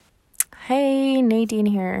Hey, Nadine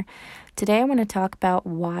here. Today I want to talk about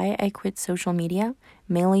why I quit social media,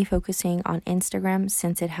 mainly focusing on Instagram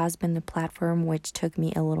since it has been the platform which took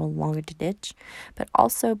me a little longer to ditch, but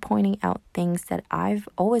also pointing out things that I've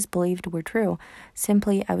always believed were true.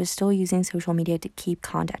 Simply, I was still using social media to keep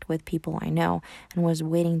contact with people I know and was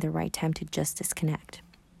waiting the right time to just disconnect.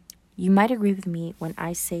 You might agree with me when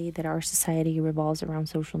I say that our society revolves around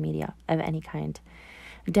social media of any kind.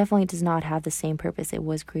 It definitely does not have the same purpose it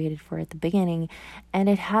was created for at the beginning, and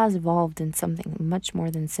it has evolved in something much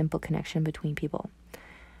more than simple connection between people.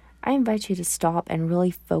 I invite you to stop and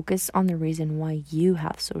really focus on the reason why you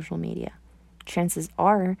have social media. Chances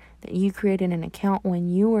are that you created an account when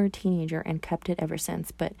you were a teenager and kept it ever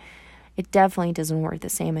since, but it definitely doesn't work the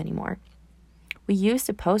same anymore. We used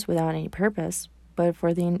to post without any purpose, but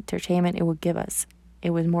for the entertainment it would give us.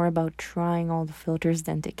 It was more about trying all the filters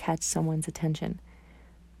than to catch someone's attention.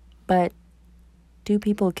 But do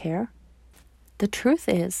people care? The truth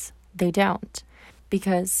is, they don't,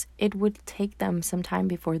 because it would take them some time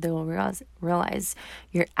before they'll realize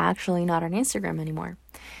you're actually not on Instagram anymore.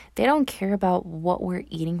 They don't care about what we're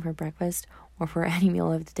eating for breakfast or for any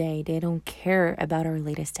meal of the day. They don't care about our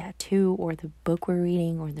latest tattoo or the book we're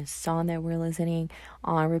reading or the song that we're listening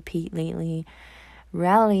on repeat lately.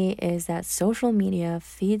 Reality is that social media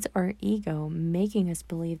feeds our ego, making us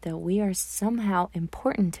believe that we are somehow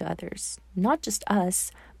important to others. Not just us,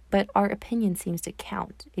 but our opinion seems to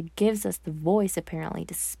count. It gives us the voice, apparently,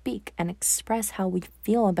 to speak and express how we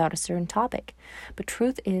feel about a certain topic. But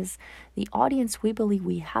truth is, the audience we believe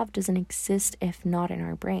we have doesn't exist if not in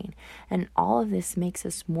our brain. And all of this makes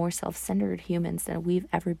us more self-centered humans than we've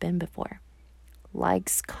ever been before.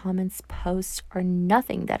 Likes, comments, posts are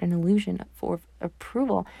nothing but an illusion for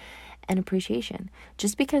approval and appreciation.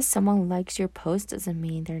 Just because someone likes your post doesn't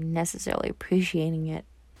mean they're necessarily appreciating it.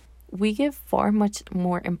 We give far much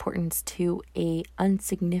more importance to a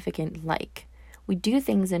insignificant like. We do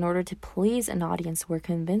things in order to please an audience we're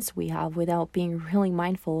convinced we have without being really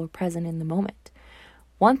mindful or present in the moment.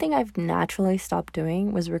 One thing I've naturally stopped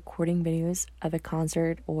doing was recording videos of a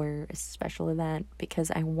concert or a special event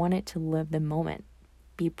because I wanted to live the moment,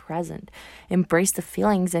 be present, embrace the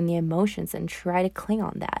feelings and the emotions, and try to cling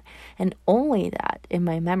on that, and only that in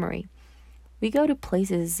my memory. We go to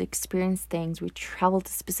places, experience things, we travel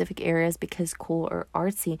to specific areas because cool or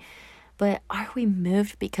artsy, but are we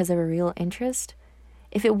moved because of a real interest?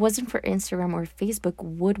 If it wasn't for Instagram or Facebook,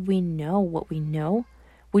 would we know what we know?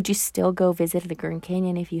 Would you still go visit the Grand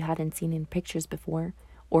Canyon if you hadn't seen it in pictures before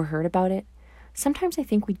or heard about it? Sometimes I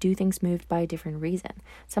think we do things moved by a different reason,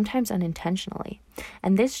 sometimes unintentionally.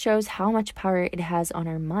 And this shows how much power it has on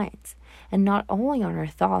our minds, and not only on our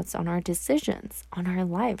thoughts, on our decisions, on our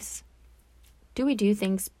lives. Do we do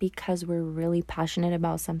things because we're really passionate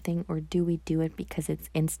about something, or do we do it because it's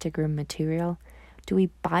Instagram material? Do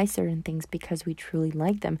we buy certain things because we truly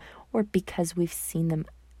like them, or because we've seen them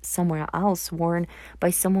somewhere else, worn by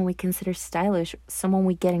someone we consider stylish, someone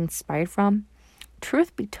we get inspired from?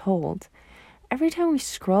 Truth be told, every time we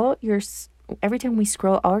scroll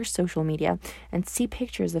our social media and see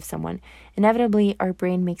pictures of someone, inevitably our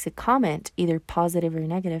brain makes a comment, either positive or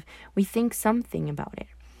negative. We think something about it.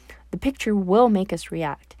 The picture will make us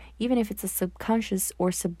react, even if it's a subconscious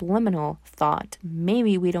or subliminal thought.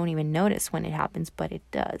 Maybe we don't even notice when it happens, but it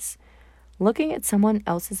does. Looking at someone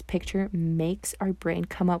else's picture makes our brain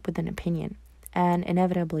come up with an opinion, and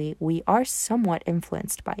inevitably, we are somewhat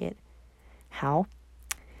influenced by it. How?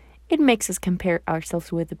 It makes us compare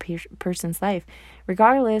ourselves with the person's life,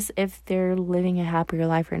 regardless if they're living a happier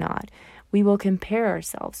life or not. We will compare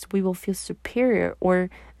ourselves. We will feel superior, or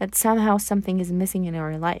that somehow something is missing in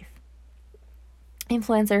our life.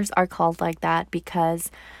 Influencers are called like that because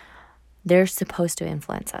they're supposed to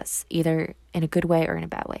influence us, either in a good way or in a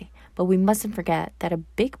bad way. But we mustn't forget that a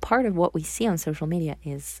big part of what we see on social media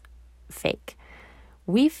is fake.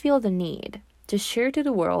 We feel the need to share to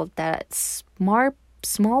the world that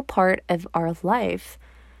small part of our life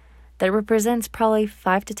that represents probably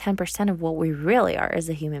 5 to 10% of what we really are as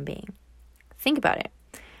a human being. Think about it.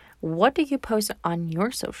 What do you post on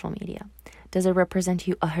your social media? Does it represent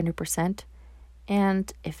you 100%?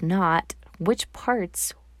 And if not, which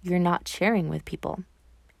parts you're not sharing with people?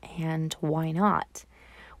 And why not?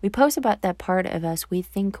 We post about that part of us we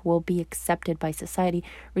think will be accepted by society.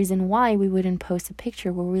 Reason why we wouldn't post a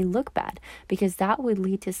picture where we look bad, because that would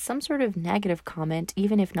lead to some sort of negative comment,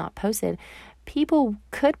 even if not posted. People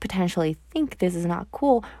could potentially think this is not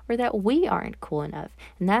cool or that we aren't cool enough.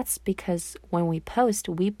 And that's because when we post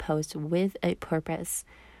with a purpose.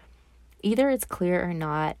 Either it's clear or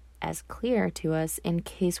not as clear to us in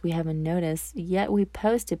case we haven't noticed, yet we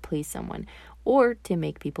post to please someone, or to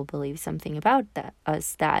make people believe something about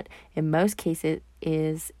us that in most cases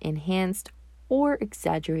is enhanced or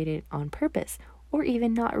exaggerated on purpose, or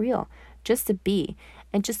even not real, just to be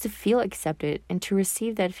and just to feel accepted and to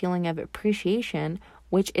receive that feeling of appreciation,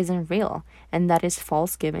 which isn't real and that is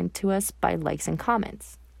false given to us by likes and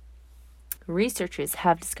comments. Researchers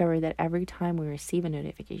have discovered that every time we receive a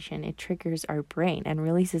notification, it triggers our brain and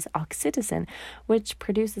releases oxytocin, which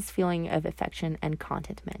produces feeling of affection and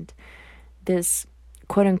contentment. This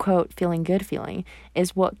quote-unquote feeling good feeling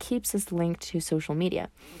is what keeps us linked to social media,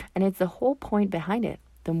 and it's the whole point behind it.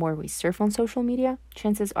 The more we surf on social media,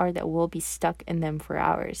 chances are that we'll be stuck in them for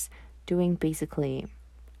hours, doing basically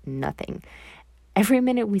nothing. Every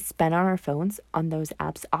minute we spend on our phones on those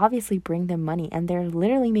apps obviously bring them money, and they're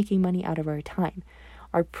literally making money out of our time,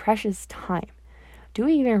 our precious time. Do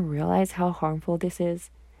we even realize how harmful this is?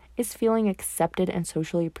 Is feeling accepted and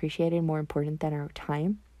socially appreciated more important than our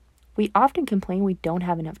time? We often complain we don't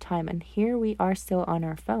have enough time, and here we are still on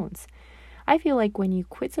our phones. I feel like when you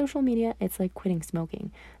quit social media, it's like quitting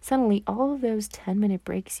smoking. Suddenly, all of those 10-minute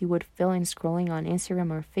breaks you would fill in scrolling on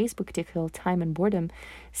Instagram or Facebook to kill time and boredom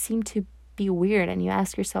seem to be weird, and you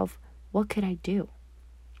ask yourself, what could I do?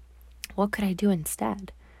 What could I do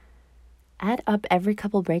instead? Add up every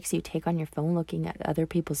couple breaks you take on your phone looking at other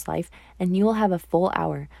people's life, and you will have a full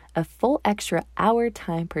extra hour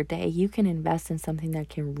time per day you can invest in something that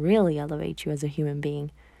can really elevate you as a human being.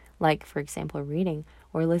 Like, for example, reading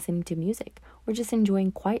or listening to music or just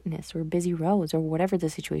enjoying quietness or busy roads or whatever the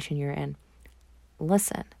situation you're in.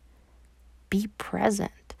 Listen, be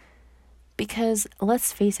present. Because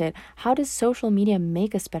let's face it, how does social media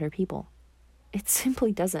make us better people? It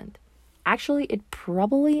simply doesn't. Actually, it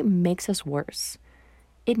probably makes us worse.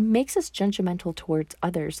 It makes us judgmental towards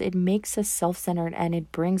others. It makes us self-centered, and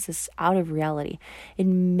it brings us out of reality. It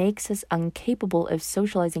makes us incapable of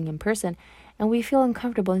socializing in person, and we feel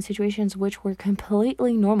uncomfortable in situations which were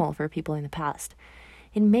completely normal for people in the past.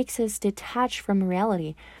 It makes us detached from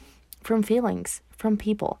reality, from feelings, from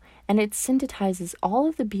people, and it synthesizes all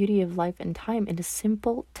of the beauty of life and time in a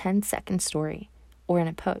simple 10-second story or in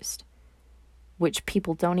a post, which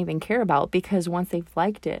people don't even care about because once they've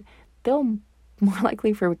liked it, they'll more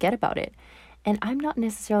likely forget about it. And I'm not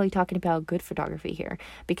necessarily talking about good photography here,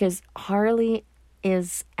 because hardly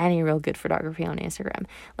is any real good photography on Instagram.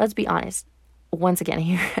 Let's be honest. Once again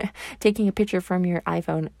here, taking a picture from your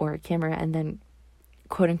iPhone or a camera and then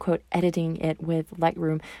quote-unquote editing it with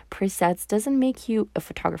Lightroom presets doesn't make you a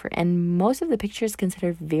photographer, and most of the pictures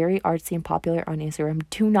considered very artsy and popular on Instagram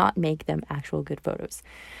do not make them actual good photos.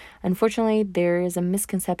 Unfortunately, there is a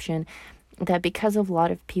misconception that because of a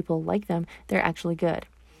lot of people like them, they're actually good.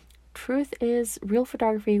 Truth is, real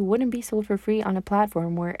photography wouldn't be sold for free on a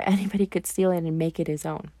platform where anybody could steal it and make it his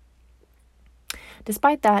own.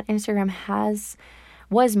 Despite that, Instagram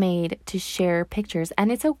was made to share pictures,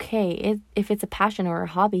 and it's okay if it's a passion or a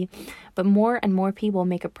hobby, but more and more people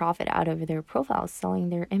make a profit out of their profiles, selling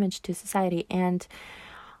their image to society, and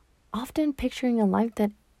often picturing a life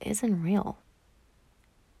that isn't real.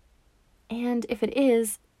 And if it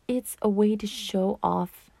is, it's a way to show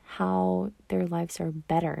off how their lives are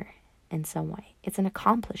better in some way. It's an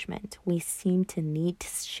accomplishment we seem to need to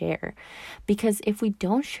share, because if we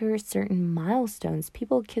don't share certain milestones,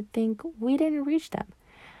 people could think we didn't reach them,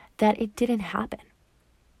 that it didn't happen.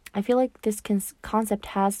 I feel like this concept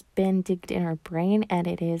has been digged in our brain, and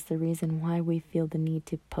it is the reason why we feel the need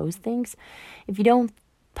to post things. If you don't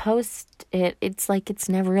post it, it's like it's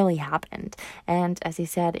never really happened. And as I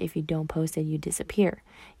said, if you don't post it, you disappear.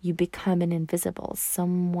 You become an invisible,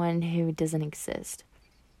 someone who doesn't exist.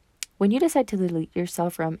 When you decide to delete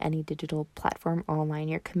yourself from any digital platform online,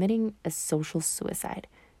 you're committing a social suicide.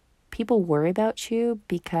 People worry about you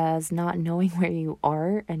because not knowing where you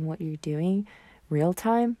are and what you're doing real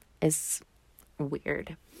time is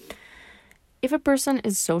weird. If a person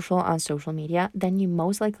is social on social media, then you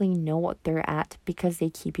most likely know what they're at because they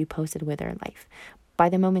keep you posted with their life. By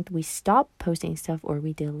the moment we stop posting stuff or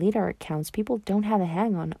we delete our accounts, people don't have a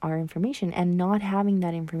hang on our information, and not having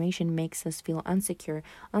that information makes us feel insecure,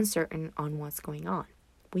 uncertain on what's going on.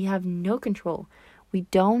 We have no control. We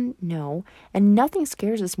don't know, and nothing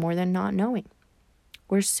scares us more than not knowing.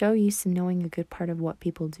 We're so used to knowing a good part of what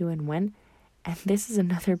people do and when, and this is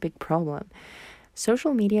another big problem.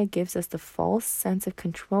 Social media gives us the false sense of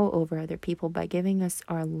control over other people by giving us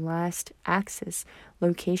our last access,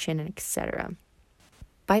 location, and etc.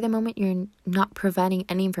 By the moment you're not providing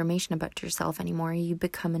any information about yourself anymore, you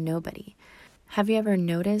become a nobody. Have you ever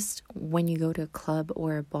noticed when you go to a club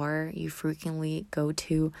or a bar you frequently go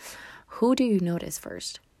to, who do you notice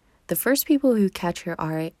first? The first people who catch your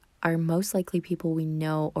eye are most likely people we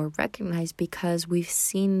know or recognize because we've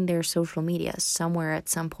seen their social media somewhere at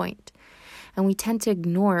some point. And we tend to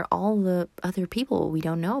ignore all the other people we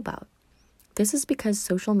don't know about. This is because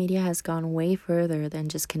social media has gone way further than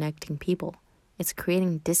just connecting people. It's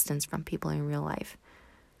creating distance from people in real life.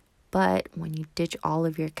 But when you ditch all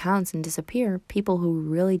of your accounts and disappear, people who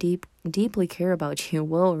really deeply care about you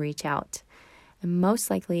will reach out. And most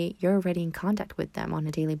likely, you're already in contact with them on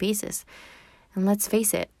a daily basis. And let's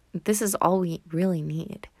face it, this is all we really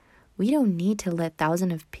need. We don't need to let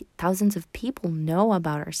thousands of people know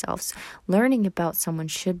about ourselves. Learning about someone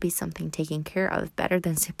should be something taken care of, better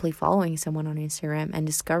than simply following someone on Instagram and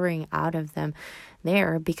discovering out of them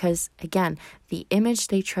there, because again, the image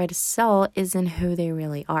they try to sell isn't who they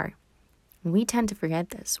really are. We tend to forget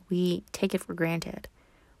this. We take it for granted.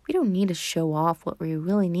 We don't need to show off. What we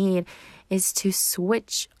really need is to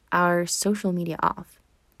switch our social media off,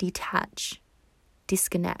 detach,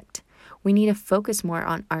 disconnect. We need to focus more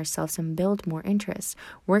on ourselves and build more interest,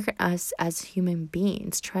 work at us as human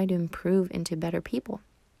beings, try to improve into better people.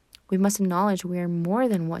 We must acknowledge we are more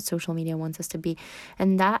than what social media wants us to be,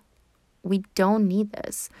 and that we don't need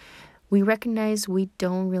this. We recognize we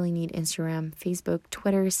don't really need Instagram, Facebook,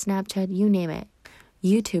 Twitter, Snapchat, you name it.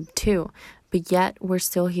 YouTube too, but yet we're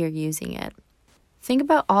still here using it. Think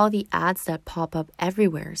about all the ads that pop up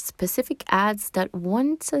everywhere, specific ads that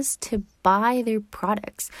want us to buy their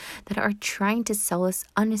products, that are trying to sell us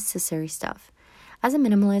unnecessary stuff. As a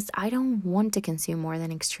minimalist, I don't want to consume more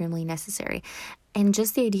than extremely necessary, and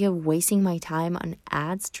just the idea of wasting my time on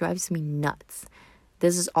ads drives me nuts.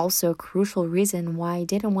 This is also a crucial reason why I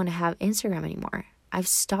didn't want to have Instagram anymore. I've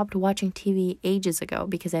stopped watching TV ages ago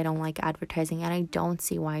because I don't like advertising, and I don't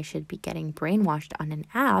see why I should be getting brainwashed on an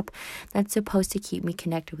app that's supposed to keep me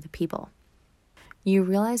connected with people. You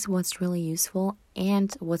realize what's really useful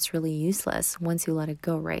and what's really useless once you let it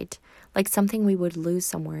go, right? Like something we would lose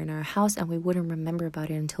somewhere in our house and we wouldn't remember about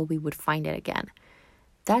it until we would find it again.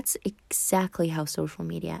 That's exactly how social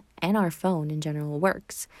media and our phone in general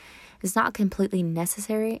works. It's not completely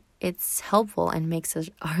necessary, it's helpful and makes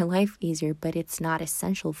our life easier, but it's not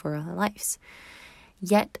essential for our lives.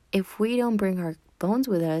 Yet, if we don't bring our phones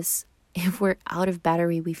with us, if we're out of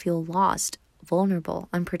battery, we feel lost, vulnerable,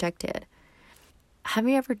 unprotected. Have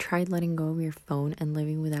you ever tried letting go of your phone and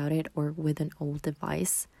living without it or with an old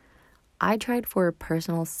device? I tried for a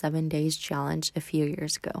personal 7 days challenge a few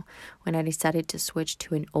years ago when I decided to switch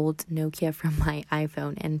to an old Nokia from my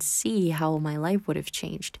iPhone and see how my life would have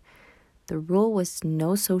changed. The rule was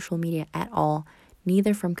no social media at all,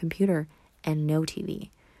 neither from computer, and no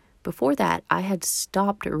TV. Before that, I had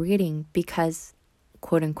stopped reading because,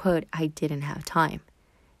 quote unquote, I didn't have time.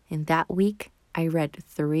 In that week, I read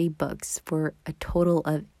 3 books for a total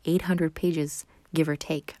of 800 pages, give or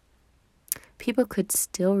take. People could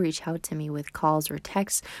still reach out to me with calls or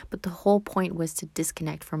texts, but the whole point was to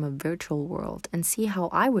disconnect from a virtual world and see how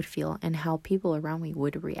I would feel and how people around me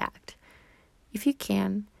would react. If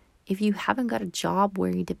you haven't got a job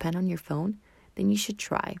where you depend on your phone, then you should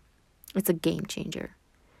try. It's a game changer.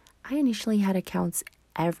 I initially had accounts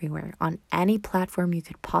everywhere on any platform you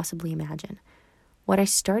could possibly imagine. What I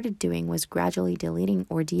started doing was gradually deleting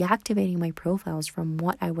or deactivating my profiles from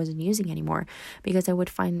what I wasn't using anymore because I would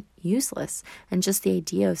find useless, and just the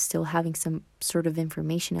idea of still having some sort of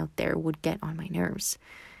information out there would get on my nerves.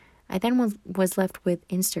 I then was left with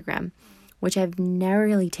Instagram, which I've never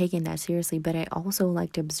really taken that seriously, but I also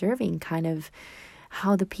liked observing kind of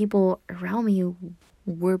how the people around me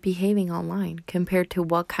were behaving online compared to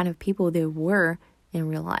what kind of people they were in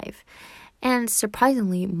real life. And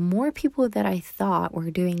surprisingly, more people that I thought were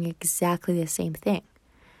doing exactly the same thing.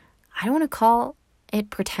 I don't want to call it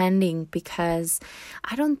pretending because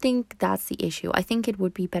I don't think that's the issue. I think it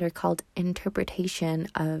would be better called interpretation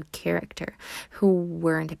of character who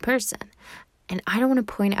weren't in person. And I don't want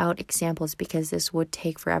to point out examples because this would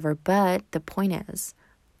take forever, but the point is,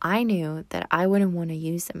 I knew that I wouldn't want to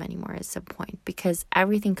use them anymore at some point because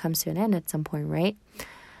everything comes to an end at some point, right?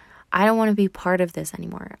 I don't want to be part of this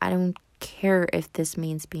anymore. I don't care if this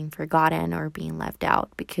means being forgotten or being left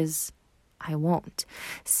out because I won't.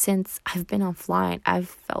 Since I've been offline, I've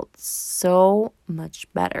felt so much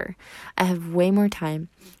better. I have way more time,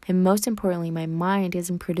 and most importantly, my mind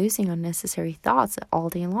isn't producing unnecessary thoughts all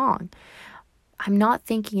day long. I'm not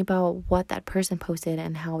thinking about what that person posted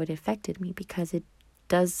and how it affected me because it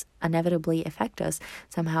does inevitably affect us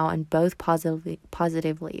somehow, and both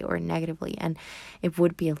positively or negatively, and it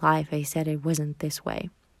would be a lie if I said it wasn't this way.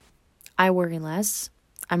 I worry less.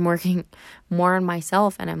 I'm working more on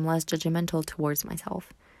myself, and I'm less judgmental towards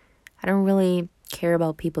myself. I don't really care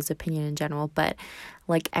about people's opinion in general, but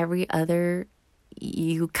like every other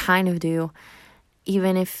you kind of do,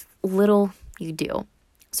 even if little you do.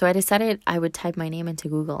 So I decided I would type my name into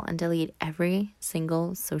Google and delete every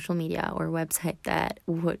single social media or website that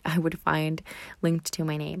I would find linked to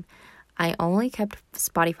my name. I only kept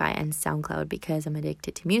Spotify and SoundCloud because I'm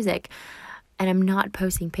addicted to music, and I'm not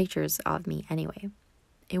posting pictures of me anyway.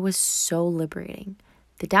 It was so liberating.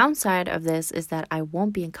 The downside of this is that I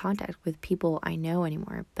won't be in contact with people I know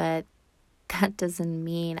anymore, but that doesn't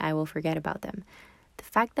mean I will forget about them. The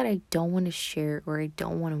fact that I don't want to share or I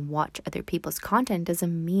don't want to watch other people's content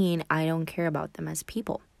doesn't mean I don't care about them as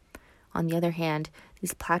people. On the other hand,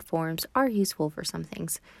 these platforms are useful for some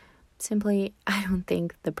things. Simply, I don't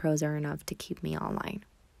think the pros are enough to keep me online.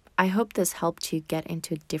 I hope this helped you get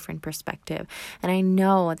into a different perspective, and I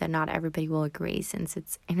know that not everybody will agree since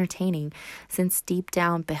it's entertaining, since deep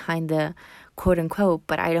down behind the quote unquote,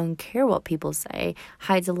 but I don't care what people say,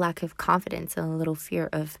 hides a lack of confidence and a little fear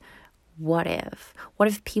of what if? What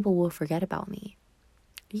if people will forget about me?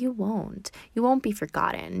 You won't. You won't be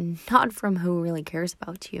forgotten, not from who really cares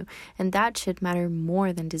about you, and that should matter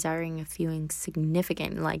more than desiring a few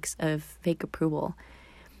insignificant likes of fake approval.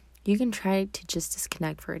 You can try to just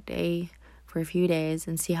disconnect for a few days,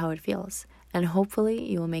 and see how it feels. And hopefully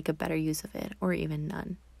you will make a better use of it, or even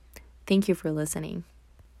none. Thank you for listening.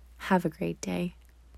 Have a great day.